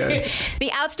 We did.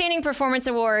 The Outstanding Performance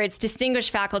Awards, Distinguished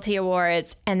Faculty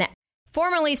Awards, and the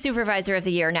formerly Supervisor of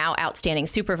the Year, now Outstanding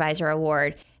Supervisor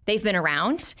Award. They've been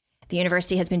around. The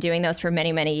university has been doing those for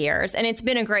many, many years, and it's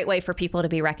been a great way for people to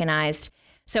be recognized.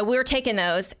 So we're taking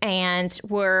those, and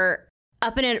we're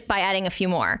upping it by adding a few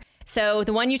more. So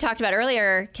the one you talked about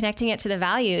earlier, connecting it to the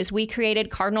values, we created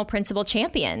Cardinal Principal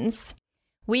Champions.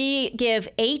 We give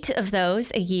 8 of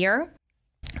those a year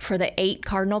for the 8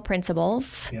 cardinal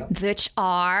principles, which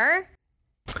are,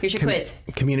 here's your quiz.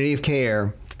 Community of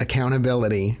care,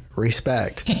 accountability,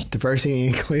 respect, diversity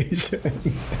and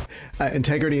inclusion,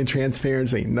 integrity and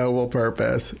transparency, noble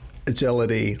purpose,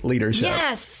 agility, leadership.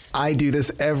 Yes. I do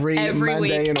this every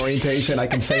Monday week. in orientation. I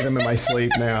can say them in my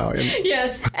sleep now.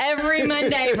 Yes. Every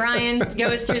Monday, Brian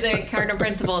goes through the cardinal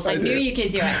principles. I knew you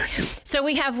could do it. So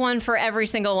we have one for every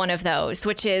single one of those,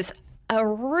 which is a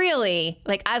really,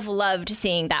 I've loved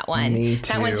seeing that one. Me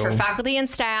too. That one's for faculty and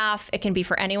staff. It can be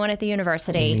for anyone at the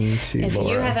university. Me too, if Laura.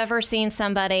 you have ever seen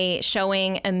somebody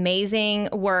showing amazing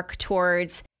work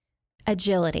towards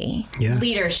agility,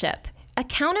 leadership,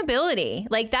 accountability.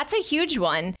 Like that's a huge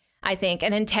one, I think,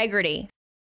 and integrity.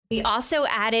 We also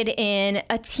added in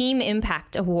a team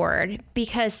impact award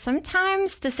because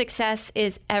sometimes the success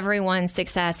is everyone's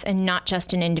success and not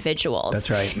just an individual's. That's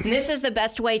right. And this is the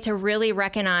best way to really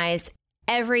recognize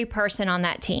every person on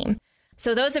that team.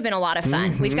 So those have been a lot of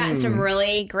fun. We've gotten some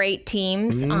really great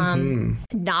teams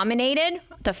nominated.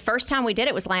 The first time we did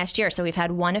it was last year. So we've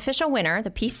had one official winner,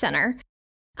 the Peace Center.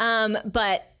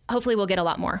 But hopefully we'll get a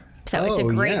lot more. So it's a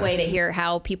great way to hear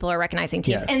how people are recognizing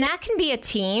teams. And that can be a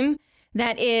team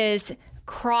that is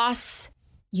across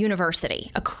the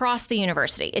university.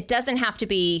 It doesn't have to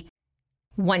be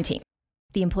one team.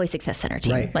 The Employee Success Center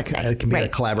team, let's say. It can be a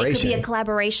collaboration. It could be a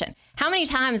collaboration. How many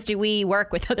times do we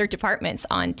work with other departments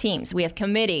on teams? We have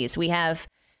committees. We have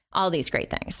all these great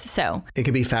things. So it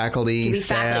could be faculty,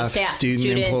 staff, students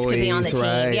employees, could be on the team.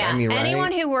 Right? Yeah, I mean,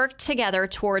 anyone who worked together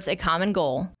towards a common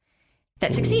goal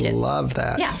that succeeded. Love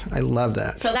that. Yeah. I love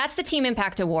that. So that's the Team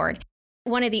Impact Award.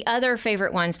 One of the other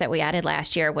favorite ones that we added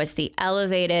last year was the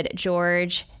Elevated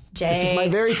George J. This is my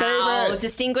very favorite.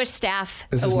 Distinguished Staff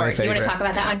This Award. Is my favorite. You want to talk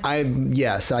about that one?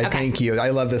 Yes, I thank you. I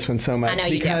love this one so much. I know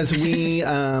you because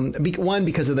do. One,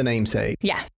 because of the namesake.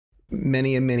 Yeah.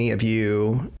 Many of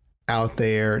you out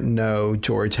there know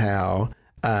George Howe.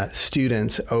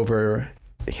 Students over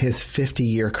his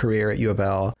 50-year career at U of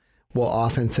L will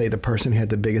often say the person who had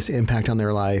the biggest impact on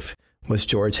their life was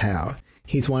George Howe.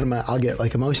 He's one of my, I'll get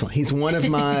like emotional. He's one of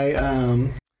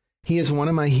my, he is one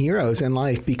of my heroes in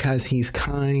life because he's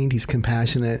kind, he's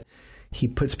compassionate, he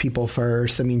puts people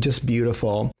first. I mean, just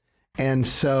beautiful. And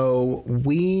so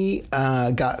we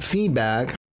got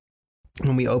feedback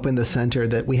when we opened the center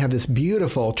that we have this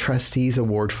beautiful trustees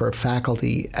award for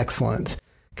faculty excellence,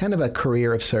 kind of a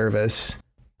career of service,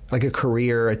 like a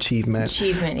career achievement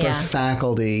for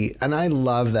faculty. And I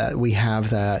love that we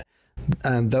have that.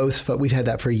 We've had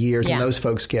that for years, and those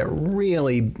folks get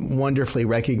really wonderfully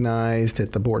recognized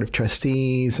at the Board of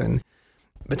Trustees.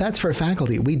 But that's for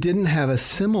faculty. We didn't have a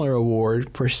similar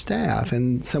award for staff,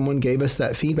 and someone gave us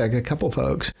that feedback, a couple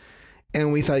folks.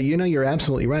 And we thought, you're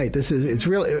absolutely right. It's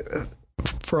really,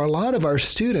 for a lot of our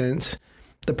students,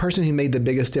 the person who made the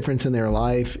biggest difference in their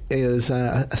life is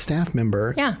a staff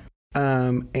member. Yeah.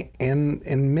 And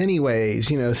in many ways,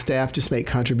 staff just make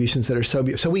contributions that are so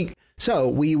beautiful. So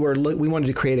we wanted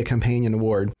to create a companion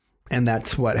award, and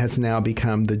that's what has now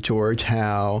become the George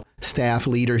Howe Staff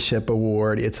Leadership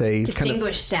Award. It's a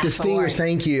distinguished staff award.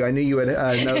 Thank you. I knew you would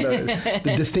know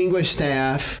the distinguished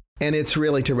staff, and it's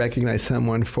really to recognize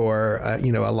someone for a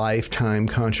lifetime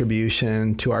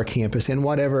contribution to our campus in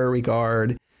whatever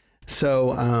regard.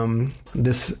 So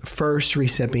this first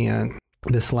recipient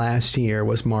this last year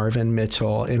was Marvin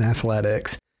Mitchell in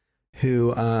athletics,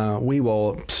 who we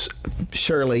will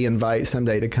surely invite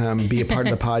someday to come be a part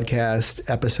of the podcast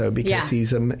episode because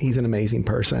he's an amazing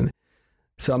person.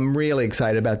 So I'm really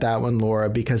excited about that one, Laura,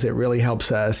 because it really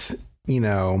helps us,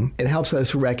 it helps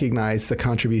us recognize the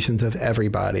contributions of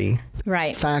everybody,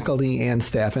 right? Faculty and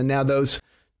staff. And now those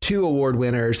two award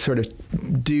winners sort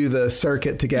of do the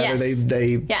circuit together. Yes.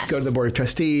 They go to the Board of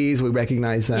Trustees. We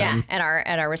recognize them. Yeah,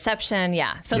 at our reception.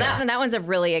 Yeah. So that one's a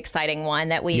really exciting one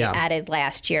that we added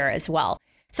last year as well.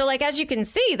 So as you can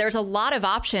see, there's a lot of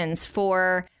options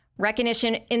for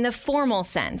recognition in the formal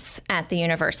sense at the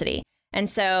university. And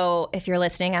so if you're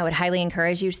listening, I would highly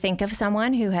encourage you to think of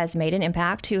someone who has made an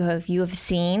impact, who you have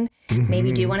seen,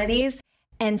 maybe do one of these.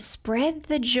 And spread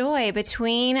the joy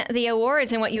between the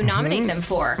awards and what you nominate them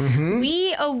for.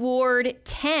 We award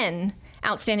 10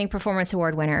 Outstanding Performance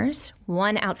Award winners,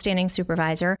 1 Outstanding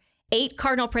Supervisor, 8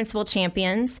 Cardinal Principal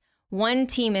Champions, 1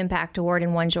 Team Impact Award,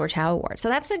 and 1 George Howe Award. So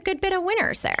that's a good bit of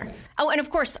winners there. Oh, and of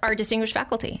course, our distinguished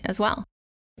faculty as well.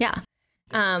 Yeah.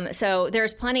 So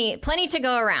there's plenty to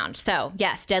go around. So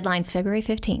yes, deadline's February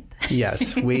 15th.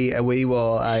 Yes, we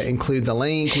will include the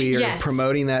link. We are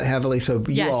promoting that heavily. So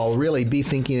you all really be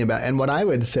thinking about, and what I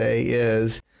would say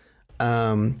is,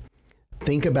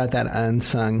 think about that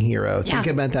unsung hero. Think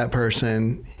about that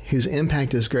person whose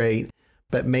impact is great,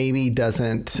 but maybe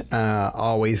doesn't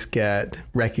always get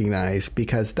recognized,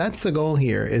 because that's the goal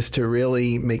here, is to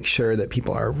really make sure that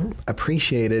people are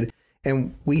appreciated.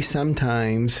 And we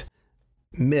sometimes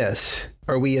miss,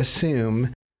 or we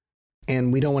assume,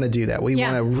 and we don't want to do that. We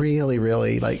want to really,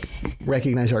 really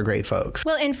recognize our great folks.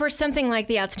 Well, and for something like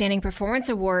the Outstanding Performance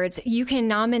Awards, you can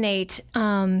nominate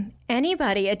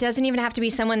anybody. It doesn't even have to be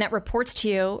someone that reports to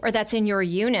you or that's in your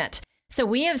unit. So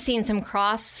we have seen some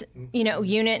cross,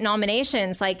 unit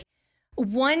nominations. Like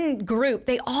one group,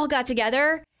 they all got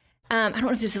together. I don't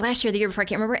know if this is last year or the year before, I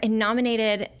can't remember, and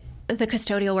nominated the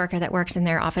custodial worker that works in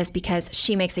their office because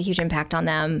she makes a huge impact on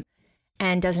them.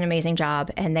 and does an amazing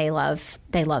job, and they love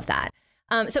that.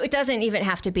 So it doesn't even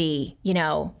have to be,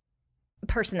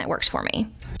 person that works for me.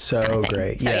 So kind of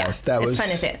great. So, yes. That was fun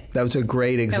as it. That was a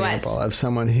great example of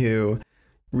someone who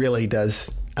really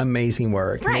does amazing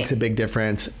work, makes a big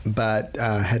difference, but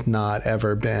had not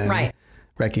ever been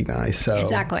recognized. So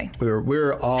exactly.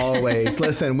 We're always,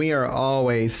 listen, we are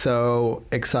always so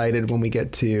excited when we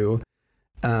get to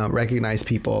recognize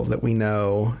people that we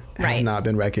know have not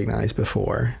been recognized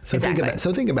before. So think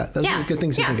about those are good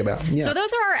things to think about. Yeah. So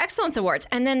those are our excellence awards.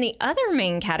 And then the other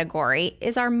main category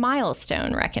is our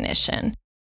milestone recognition,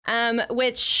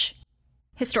 which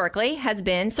historically has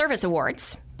been service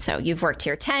awards. So you've worked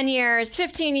here 10 years,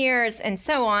 15 years, and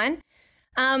so on.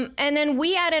 And then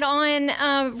we added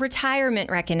on retirement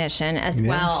recognition as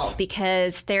well,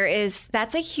 because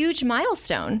that's a huge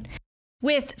milestone.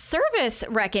 With service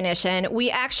recognition, we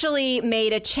actually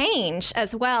made a change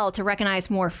as well to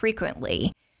recognize more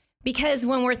frequently. Because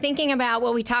when we're thinking about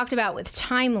what we talked about with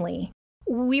timely,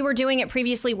 we were doing it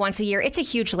previously once a year. It's a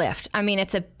huge lift. I mean,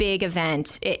 it's a big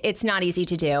event. It's not easy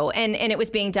to do. And it was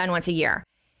being done once a year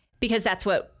because that's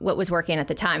what was working at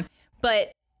the time.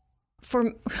 But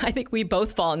I think we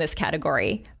both fall in this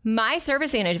category. My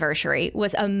service anniversary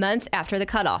was a month after the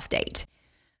cutoff date.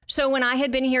 So when I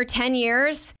had been here 10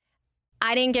 years,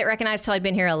 I didn't get recognized till I'd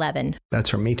been here 11. That's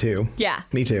from me too. Yeah.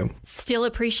 Me too. Still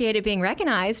appreciated being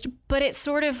recognized, but it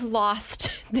sort of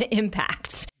lost the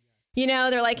impact.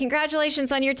 They're like,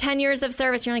 congratulations on your 10 years of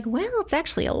service. You're like, well, it's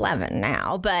actually 11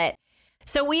 now. But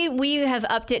so we have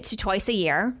upped it to twice a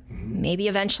year. Maybe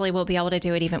eventually we'll be able to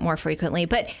do it even more frequently,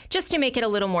 but just to make it a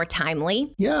little more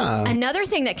timely. Yeah. Another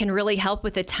thing that can really help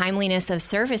with the timeliness of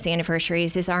service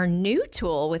anniversaries is our new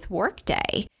tool with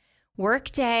Workday.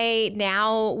 Workday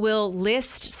now will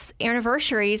list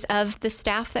anniversaries of the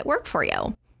staff that work for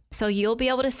you. So you'll be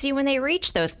able to see when they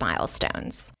reach those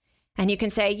milestones. And you can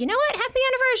say, you know what? Happy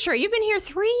anniversary. You've been here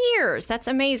 3 years. That's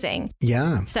amazing.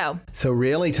 Yeah. So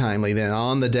really timely then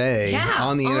on the day,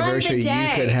 on the anniversary, you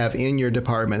could have in your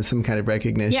department some kind of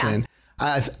recognition.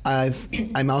 Yeah.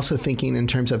 I'm also thinking in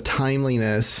terms of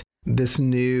timeliness, this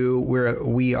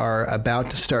we are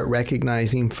about to start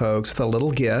recognizing folks with a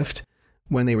little gift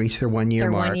when they reach their 1 year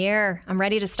mark. 1 year. I'm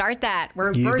ready to start that.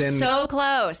 We're so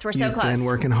close. We're so close. You've been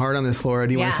working hard on this, Laura.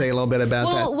 Do you want to say a little bit about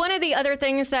that? Well, one of the other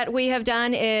things that we have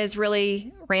done is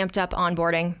really ramped up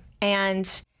onboarding.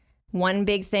 And one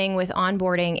big thing with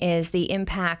onboarding is the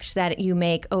impact that you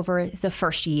make over the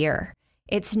first year.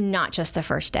 It's not just the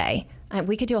first day.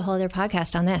 We could do a whole other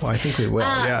podcast on this. Well, I think we will,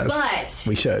 yes. But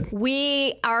we should.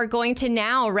 We are going to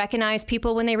now recognize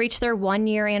people when they reach their 1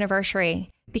 year anniversary,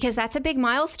 because that's a big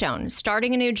milestone.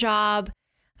 Starting a new job,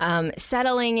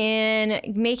 settling in,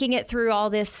 making it through all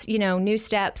this, new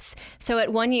steps. So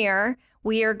at 1 year,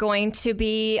 we are going to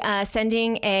be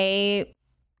sending a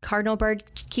cardinal bird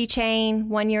keychain,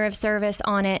 1 year of service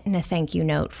on it, and a thank you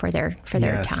note for their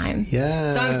time.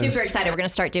 Yes. So I'm super excited. We're going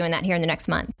to start doing that here in the next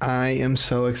month. I am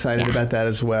so excited about that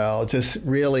as well. Just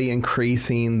really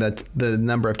increasing the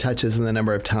number of touches and the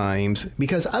number of times,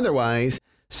 because otherwise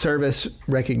service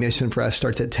recognition for us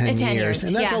starts at 10 years.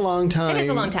 And that's a long time. It is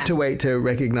a long time to wait to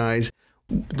recognize.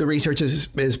 The research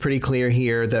is pretty clear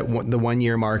here that the 1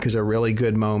 year mark is a really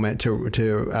good moment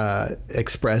to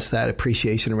express that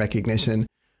appreciation and recognition.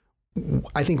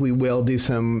 I think we will do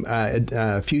some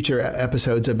future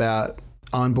episodes about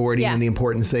onboarding and the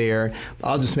importance there.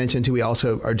 I'll just mention too, we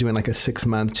also are doing like a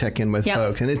 6-month check-in with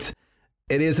folks, and it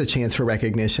is a chance for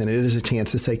recognition. It is a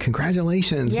chance to say,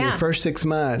 congratulations, your first 6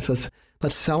 months.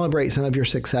 Let's celebrate some of your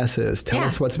successes. Tell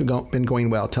us what's been going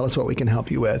well. Tell us what we can help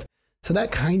you with. So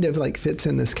that kind of like fits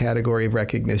in this category of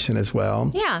recognition as well.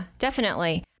 Yeah,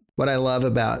 definitely. What I love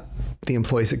about the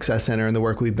Employee Success Center and the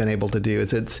work we've been able to do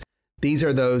is these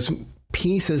are those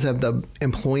pieces of the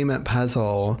employment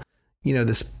puzzle,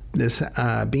 this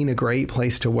being a great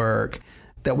place to work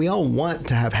that we all want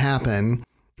to have happen.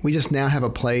 We just now have a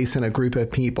place and a group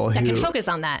of people that can focus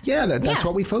on that. Yeah, that's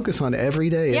what we focus on every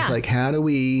day. It's like, how do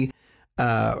we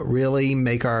really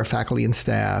make our faculty and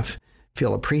staff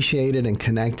feel appreciated and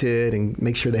connected and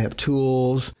make sure they have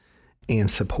tools and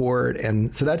support.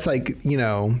 And so that's like,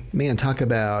 man, talk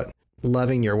about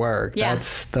loving your work. Yeah.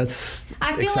 That's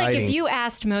I feel exciting. like if you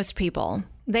asked most people,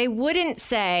 they wouldn't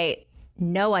say,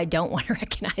 no, I don't want to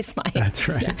recognize my... That's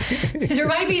right. There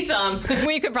might be some.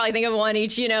 We could probably think of one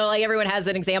each, like everyone has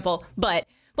an example, but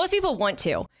most people want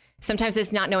to. Sometimes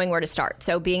it's not knowing where to start.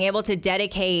 So being able to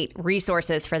dedicate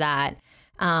resources for that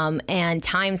and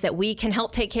times that we can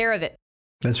help take care of it.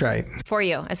 That's right. For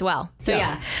you as well. So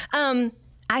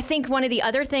I think one of the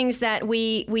other things that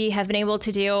we have been able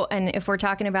to do, and if we're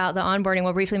talking about the onboarding,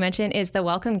 we'll briefly mention, is the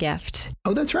welcome gift.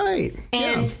 Oh, that's right.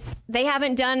 And they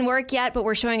haven't done work yet, but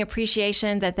we're showing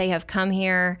appreciation that they have come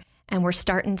here, and we're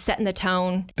setting the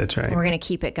tone. That's right. And we're going to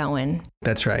keep it going.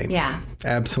 That's right. Yeah.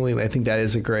 Absolutely. I think that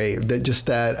is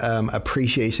that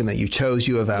appreciation that you chose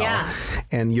U of L,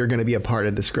 and you're going to be a part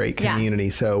of this great community.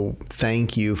 So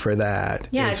thank you for that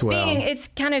as well. It's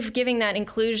kind of giving that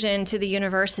inclusion to the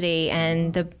university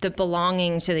and the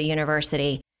belonging to the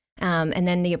university. And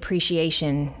then the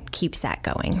appreciation keeps that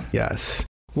going. Yes.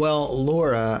 Well,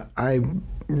 Laura, I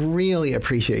really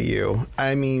appreciate you.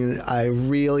 I mean, I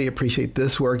really appreciate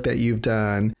this work that you've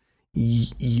done.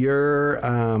 Your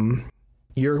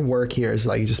work here has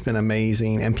just been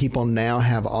amazing, and people now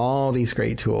have all these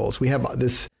great tools.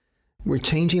 We're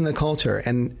changing the culture,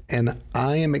 and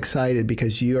I am excited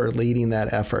because you are leading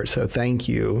that effort. So thank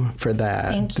you for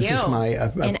that. Thank you. This is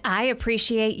and I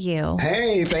appreciate you.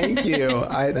 Hey, thank you.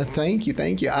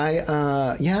 Thank you.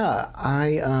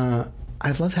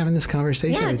 I've loved having this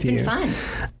conversation with you. Yeah, it's been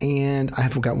fun. And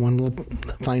I've got one little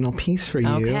final piece for you.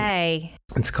 Okay.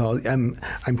 It's called, I'm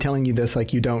telling you this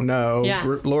like you don't know. Yeah.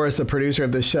 Laura's the producer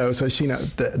of the show, so she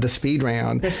knows the speed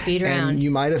round. The speed round. And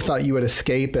you might have thought you would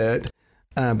escape it,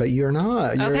 but you're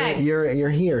not.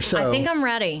 You're here. So I think I'm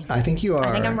ready. I think you are.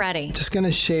 I think I'm ready. I'm just going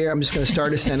to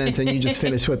start a sentence and you just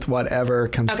finish with whatever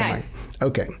comes to mind.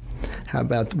 Okay. How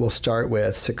about we'll start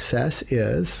with Success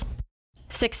is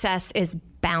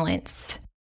balance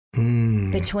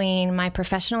between my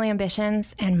professional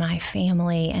ambitions and my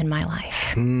family and my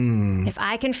life. If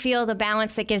I can feel the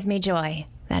balance that gives me joy,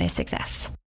 that is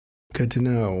success. Good to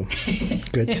know.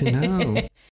 Good to know.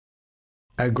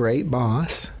 A great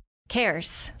boss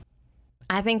cares.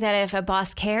 I think that if a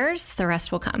boss cares, the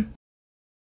rest will come.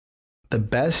 The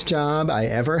best job I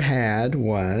ever had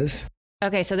was...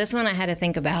 Okay, so this one I had to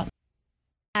think about.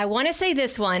 I want to say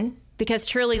this one, because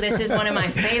truly this is one of my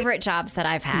favorite jobs that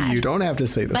I've had. You don't have to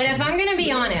say this But one. if I'm going to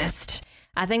be honest,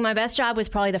 I think my best job was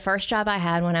probably the first job I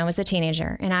had when I was a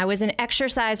teenager. And I was an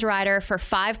exercise rider for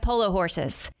 5 polo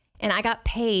horses. And I got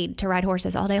paid to ride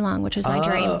horses all day long, which was my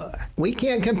dream. We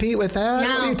can't compete with that. No.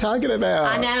 What are you talking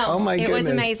about? I know. Oh, my goodness. It was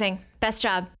amazing. Best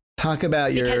job. Talk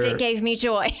about because it gave me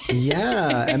joy.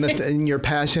 Yeah. And your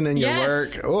passion and your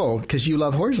work. Oh, because you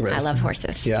love horses. I love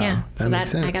horses. Yeah. So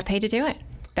makes sense. I got paid to do it.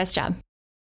 Best job.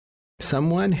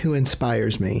 Someone who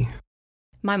inspires me.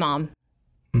 My mom.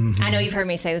 Mm-hmm. I know you've heard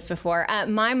me say this before.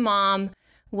 My mom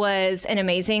was an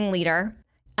amazing leader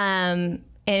in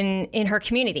her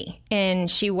community.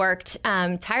 And she worked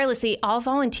tirelessly, all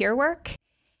volunteer work.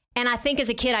 And I think as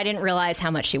a kid, I didn't realize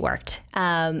how much she worked.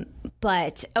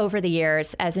 But over the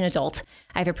years, as an adult,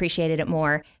 I've appreciated it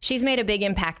more. She's made a big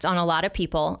impact on a lot of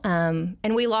people.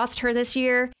 And we lost her this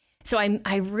year. So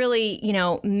I really,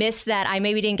 miss that. I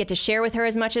maybe didn't get to share with her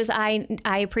as much as I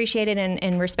appreciated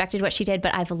and respected what she did.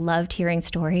 But I've loved hearing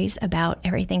stories about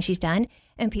everything she's done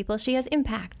and people she has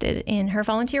impacted in her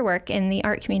volunteer work in the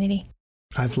art community.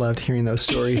 I've loved hearing those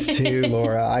stories too,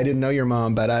 Laura. I didn't know your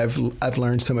mom, but I've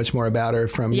learned so much more about her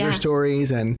from your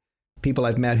stories and people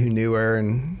I've met who knew her.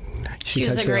 And she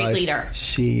was a great leader.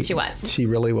 She was. She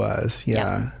really was.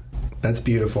 Yeah. Yep. That's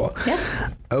beautiful.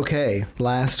 Yeah. Okay.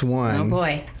 Last one. Oh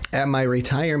boy. At my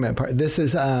retirement party, this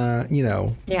is,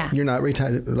 you're not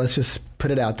retired. Let's just put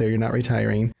it out there. You're not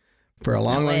retiring for a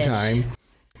long time.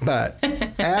 But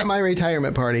at my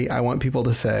retirement party, I want people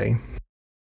to say,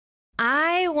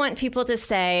 I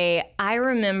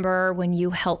remember when you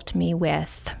helped me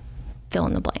with fill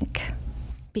in the blank.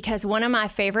 Because one of my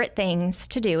favorite things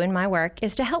to do in my work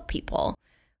is to help people,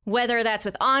 whether that's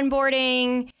with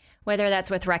onboarding, whether that's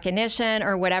with recognition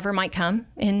or whatever might come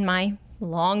in my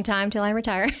long time till I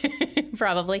retire,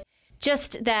 probably.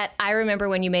 Just that I remember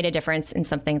when you made a difference in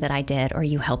something that I did or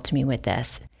you helped me with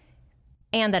this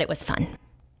and that it was fun.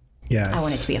 Yes. I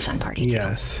want it to be a fun party too.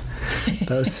 Yes.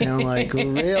 Those sound like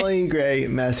really great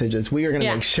messages. We are going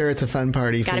to make sure it's a fun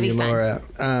party for you, Laura.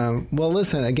 Well,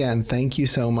 listen, again, thank you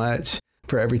so much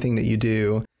for everything that you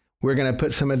do. We're going to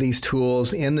put some of these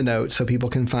tools in the notes so people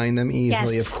can find them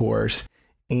easily, of course.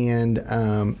 And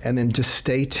then just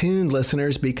stay tuned,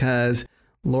 listeners, because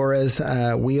Laura's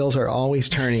wheels are always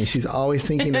turning. She's always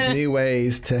thinking of new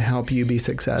ways to help you be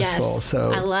successful. Yes,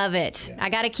 So I love it. I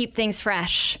got to keep things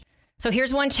fresh. So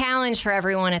here's one challenge for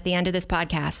everyone at the end of this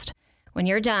podcast. When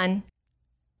you're done,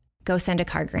 go send a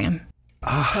cardgram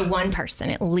to one person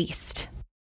at least.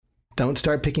 Don't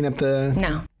start picking up the...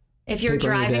 No. If you're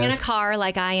paper on your driving in a desk. car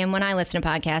like I am when I listen to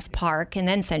podcasts, park and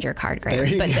then send your cardgram. There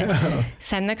you go.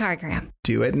 Send the cardgram.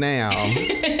 Do it now.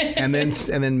 and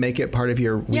then make it part of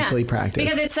your weekly practice.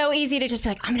 Because it's so easy to just be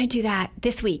like, I'm going to do that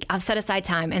this week. I've set aside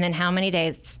time. And then how many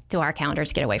days do our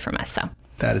calendars get away from us? So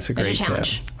that is a great tip.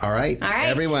 All right.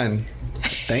 Everyone,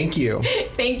 thank you.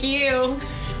 Thank you.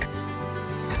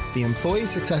 The Employee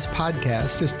Success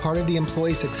Podcast is part of the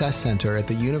Employee Success Center at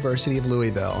the University of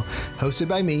Louisville, hosted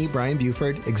by me, Brian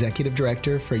Buford, Executive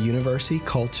Director for University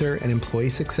Culture and Employee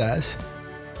Success,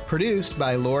 produced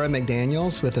by Laura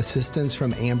McDaniels with assistance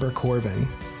from Amber Corbin.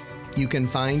 You can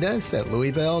find us at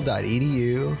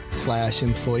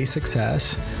louisville.edu/employee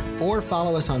success or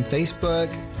follow us on Facebook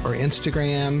or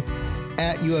Instagram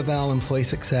at U of L Employee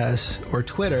Success or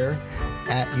Twitter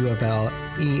at U of L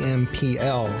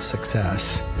EMPL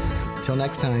Success. Till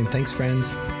next time, thanks,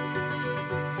 friends.